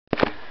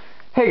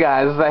Hey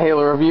guys, it's the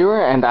Halo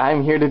Reviewer, and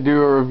I'm here to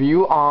do a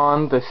review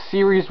on the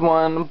Series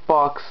 1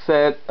 box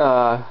set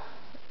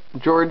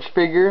Jorge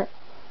figure.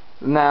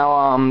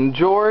 Now,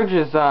 Jorge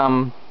is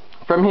from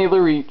Halo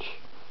Reach,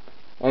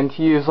 and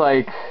he is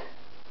like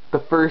the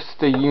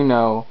first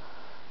and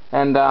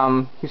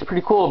he's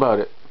pretty cool about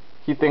it.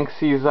 He thinks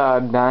he's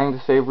dying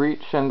to save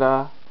Reach, and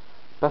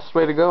best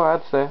way to go,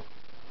 I'd say.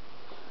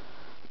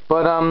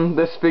 But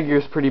this figure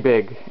is pretty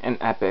big and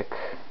epic,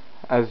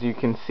 as you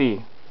can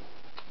see.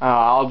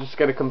 I'll just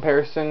get a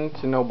comparison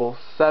to Noble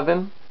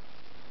 7.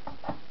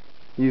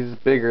 He's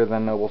bigger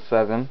than Noble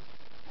 7.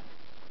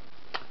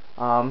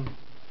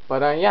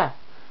 Yeah.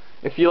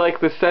 If you like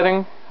this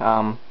setting,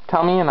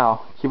 tell me and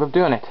I'll keep up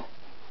doing it.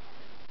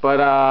 But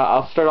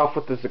I'll start off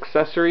with his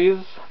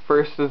accessories.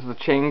 First is the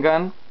chain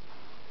gun.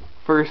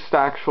 First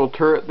actual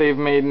turret they've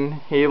made in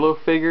Halo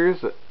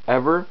figures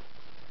ever.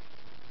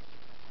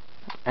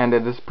 And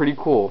it is pretty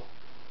cool.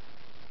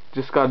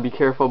 Just gotta be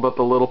careful about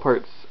the little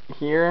parts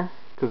here,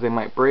 because they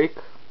might break.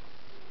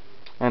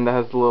 And it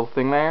has the little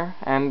thing there,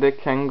 and it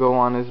can go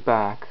on his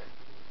back,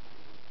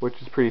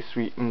 which is pretty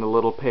sweet, and the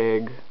little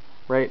peg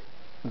right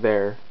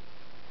there.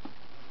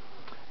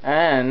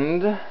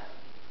 And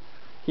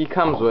he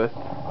comes with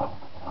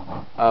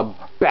a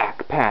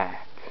backpack.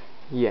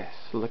 Yes,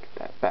 look at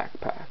that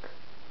backpack.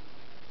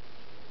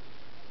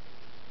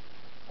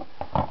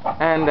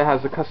 And it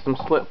has a custom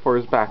slit for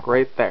his back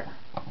right there,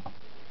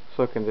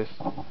 so it can just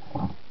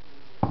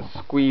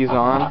squeeze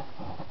on.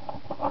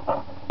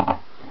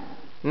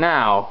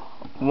 Now,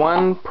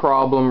 one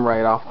problem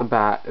right off the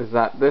bat is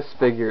that this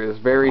figure is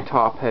very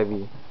top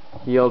heavy.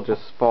 He'll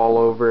just fall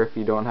over if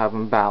you don't have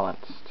him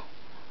balanced.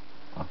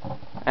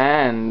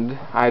 And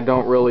I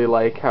don't really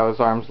like how his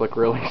arms look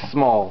really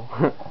small.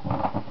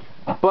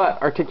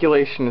 But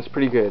articulation is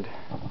pretty good.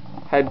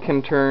 Head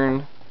can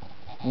turn,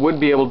 would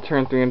be able to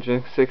turn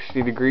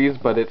 360 degrees,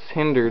 but it's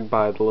hindered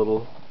by the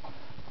little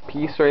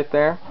piece right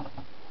there.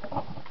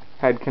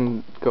 Head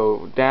can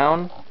go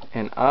down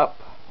and up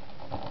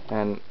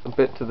and a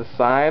bit to the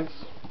sides.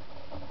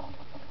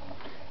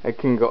 It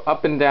can go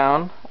up and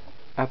down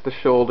at the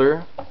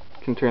shoulder,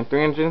 can turn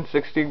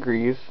 360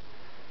 degrees,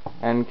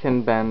 and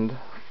can bend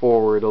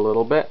forward a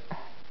little bit.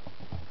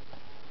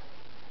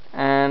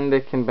 And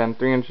it can bend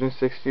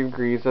 360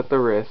 degrees at the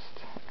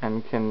wrist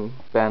and can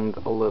bend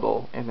a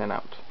little in and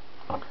out.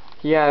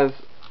 He has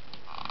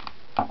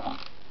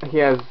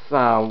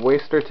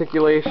waist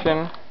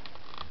articulation,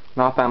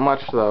 not that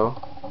much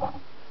though,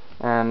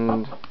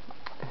 and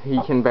he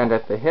can bend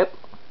at the hip,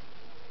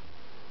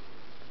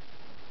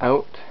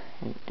 out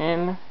and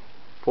in,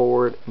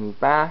 forward and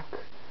back,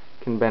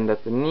 can bend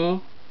at the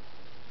knee,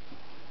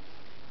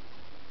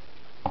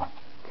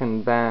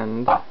 can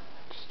bend,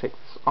 just take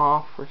this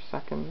off for a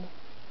second,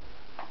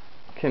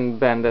 can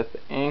bend at the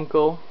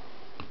ankle,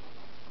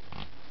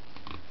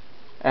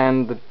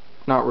 and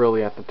not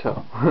really at the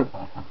toe.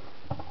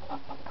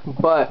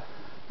 But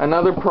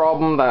another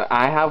problem that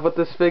I have with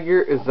this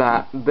figure is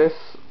that this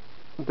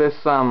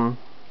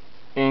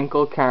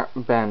ankle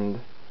can't bend,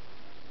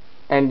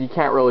 and you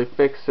can't really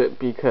fix it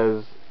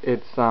because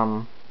it's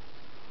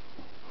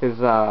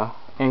his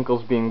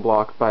ankle's being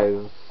blocked by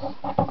his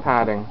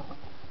padding.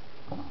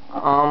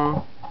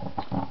 But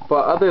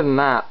other than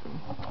that,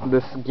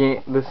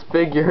 this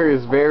figure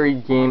is very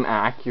game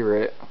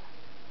accurate.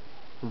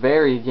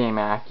 Very game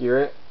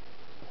accurate.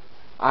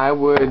 I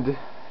would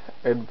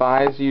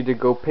advise you to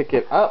go pick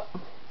it up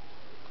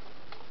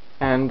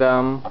and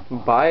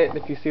buy it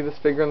if you see this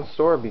figure in the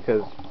store,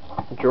 because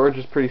Jorge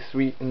is pretty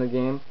sweet in the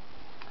game.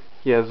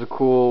 He has a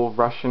cool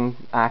Russian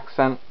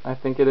accent, I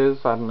think it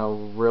is. I don't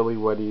know really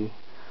what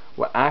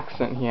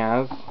accent he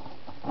has.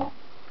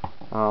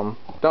 I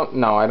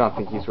don't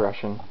think he's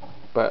Russian,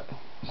 but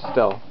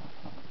still,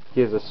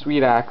 he has a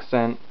sweet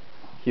accent.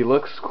 He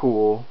looks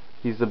cool.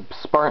 He's a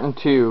Spartan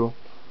 2.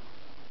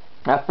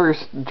 At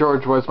first,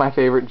 Jorge was my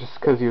favorite just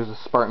because he was a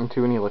Spartan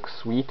 2 and he looks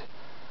sweet.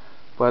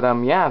 But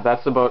yeah,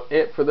 that's about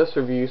it for this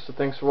review. So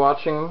thanks for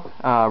watching.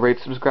 Rate,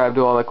 subscribe,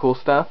 do all that cool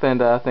stuff, and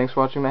thanks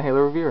for watching the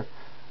Halo Reviewer.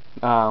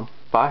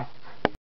 Bye.